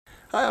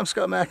Hi, I'm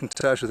Scott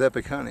Mackintosh with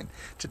Epic Hunting.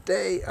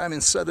 Today I'm in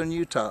southern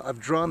Utah.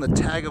 I've drawn the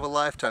tag of a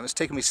lifetime. It's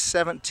taken me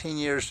 17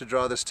 years to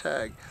draw this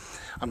tag.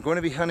 I'm going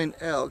to be hunting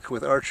elk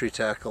with archery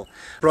tackle.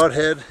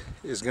 Broadhead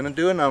is going to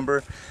do a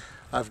number.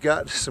 I've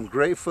got some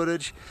great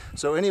footage.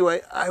 So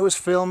anyway, I was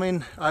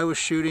filming, I was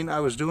shooting, I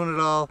was doing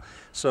it all.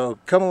 So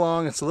come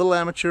along, it's a little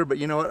amateur, but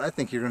you know what? I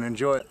think you're going to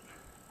enjoy it.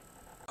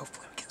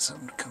 Hopefully we get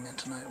something to come in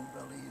tonight and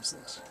we'll be able to use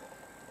this.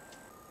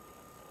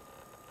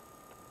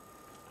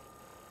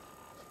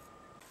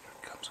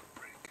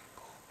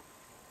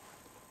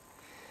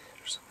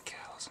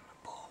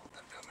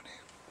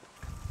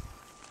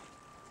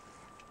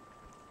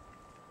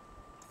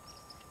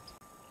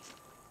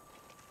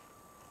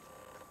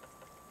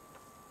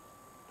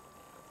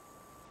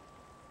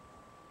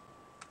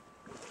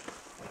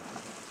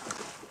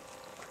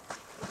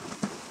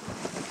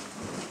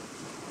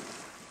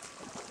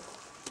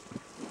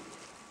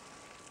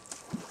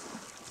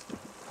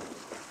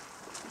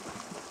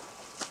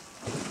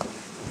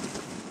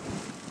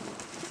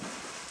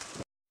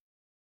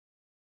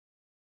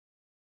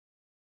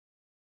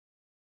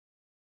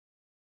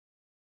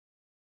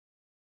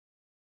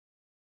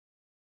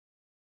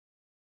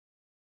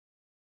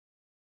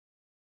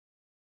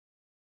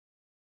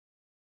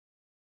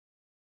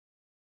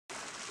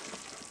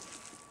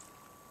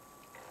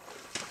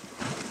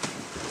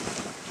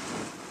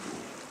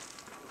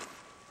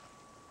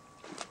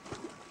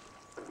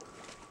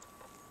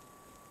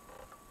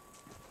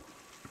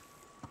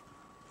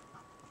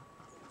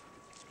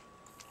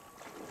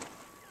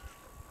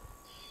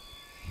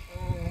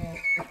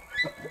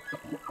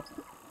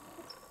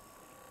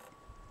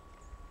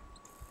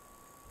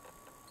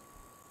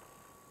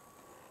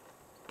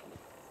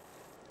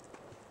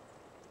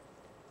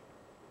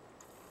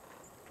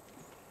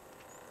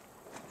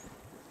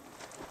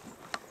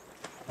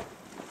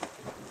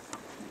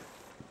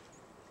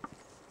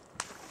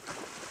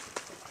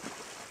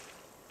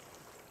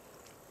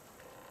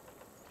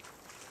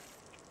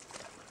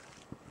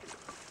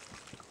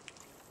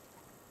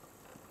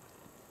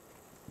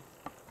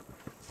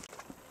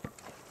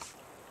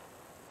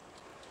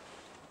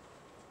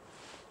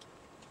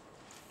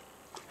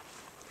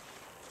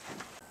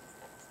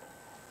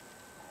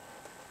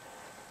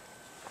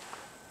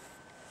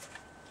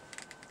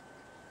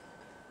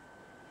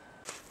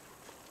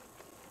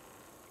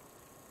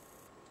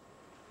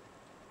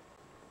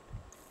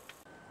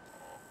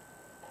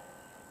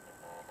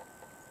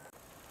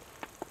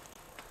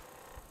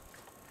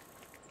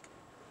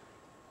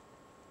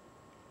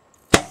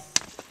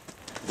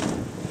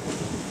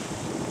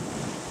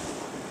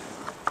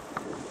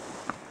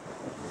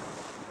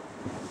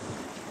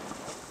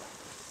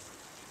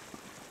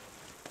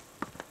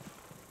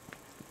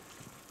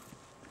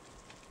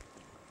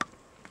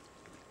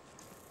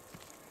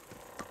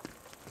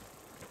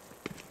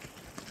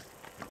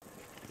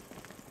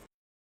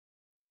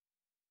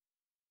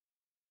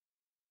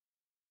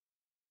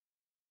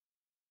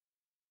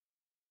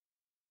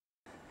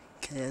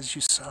 Okay, as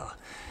you saw,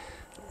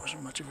 there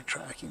wasn't much of a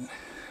tracking.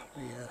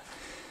 We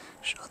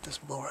shot this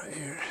bull right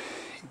here.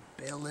 He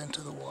bailed into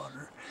the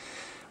water,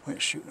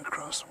 went shooting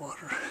across the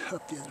water,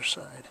 up the other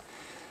side,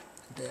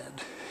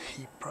 dead.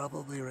 He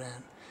probably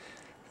ran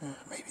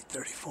maybe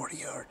 30-40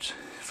 yards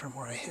from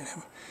where I hit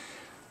him.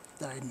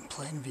 Died in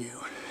plain view.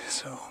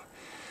 So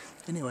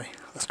anyway,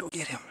 let's go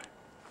get him.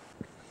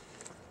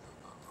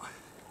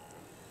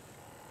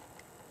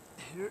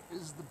 Here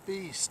is the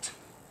beast.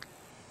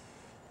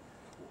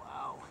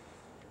 Wow.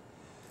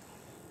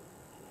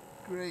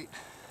 Great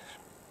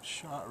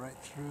shot right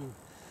through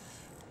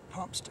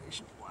pump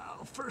station. Wow,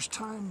 first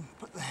time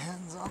put the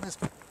hands on this.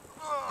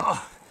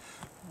 Oh,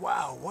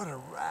 wow, what a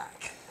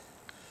rack.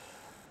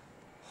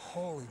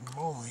 Holy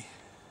moly.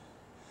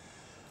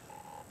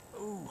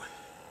 Ooh.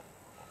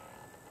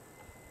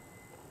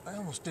 I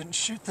almost didn't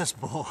shoot this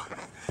bull.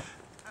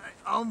 I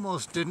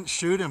almost didn't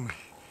shoot him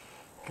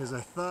because I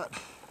thought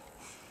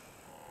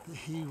that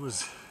he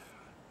was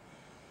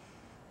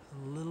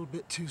a little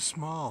bit too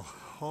small.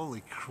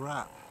 Holy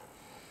crap.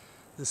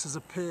 This is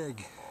a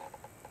pig.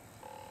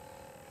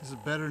 This is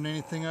better than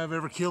anything I've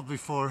ever killed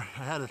before.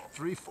 I had a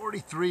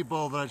 343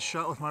 bull that I'd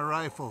shot with my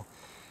rifle,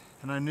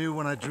 and I knew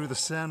when I drew the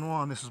San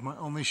Juan this was my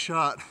only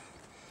shot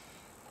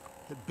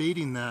at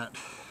beating that.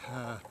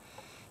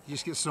 You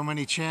just get so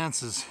many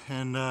chances,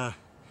 and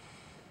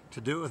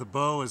to do it with a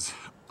bow is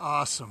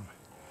awesome.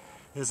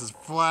 This is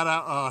flat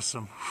out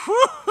awesome.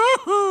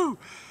 Woo-hoo-hoo!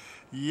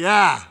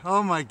 Yeah,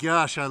 oh my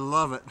gosh, I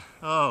love it.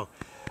 Oh,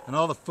 and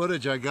all the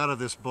footage I got of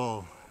this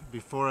bull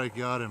before I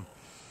got him.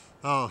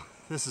 Oh,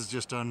 this is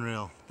just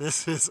unreal.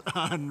 This is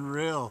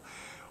unreal.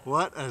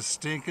 What a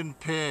stinking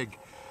pig.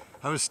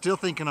 I was still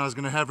thinking I was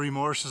going to have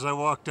remorse as I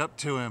walked up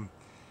to him.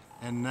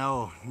 And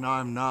no,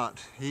 I'm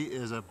not. He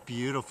is a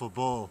beautiful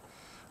bull.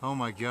 Oh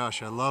my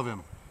gosh, I love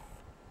him.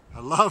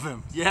 I love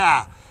him,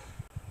 yeah.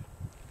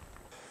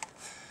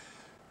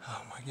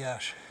 Oh my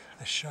gosh,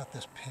 I shot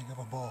this pig of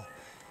a bull.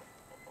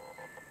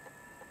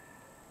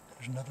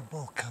 There's another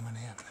bull coming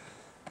in.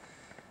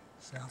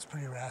 Sounds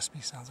pretty raspy,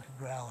 sounds like a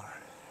growler.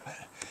 But,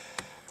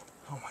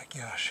 Oh my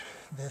gosh,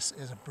 this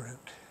is a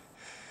brute.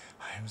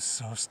 I am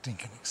so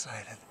stinking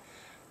excited.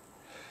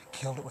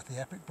 Killed it with the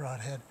epic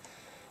broadhead.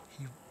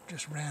 He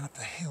just ran up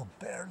the hill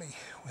barely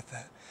with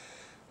that.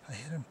 I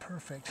hit him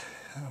perfect.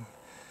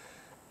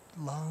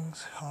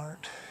 Lungs,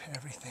 heart,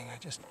 everything. I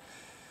just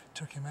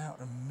took him out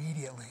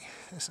immediately.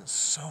 This is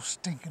so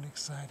stinking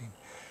exciting.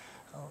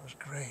 Oh, it was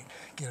great.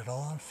 Get it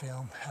all on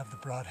film, have the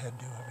broadhead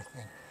do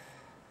everything.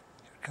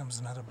 Here comes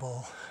another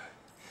bull.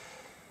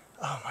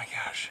 Oh my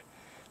gosh.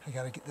 I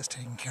gotta get this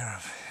taken care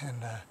of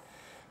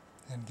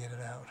and get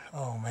it out.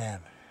 Oh man.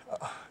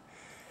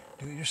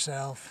 Do it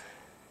yourself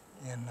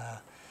in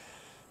a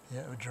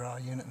draw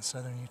unit in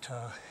southern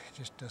Utah. It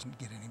just doesn't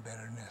get any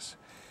better than this.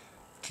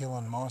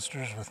 Killing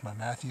monsters with my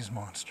Matthews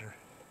monster.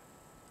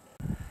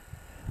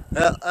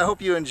 Well, I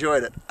hope you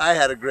enjoyed it. I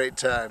had a great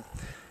time.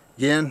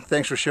 Again,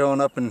 thanks for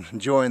showing up and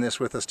enjoying this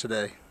with us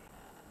today.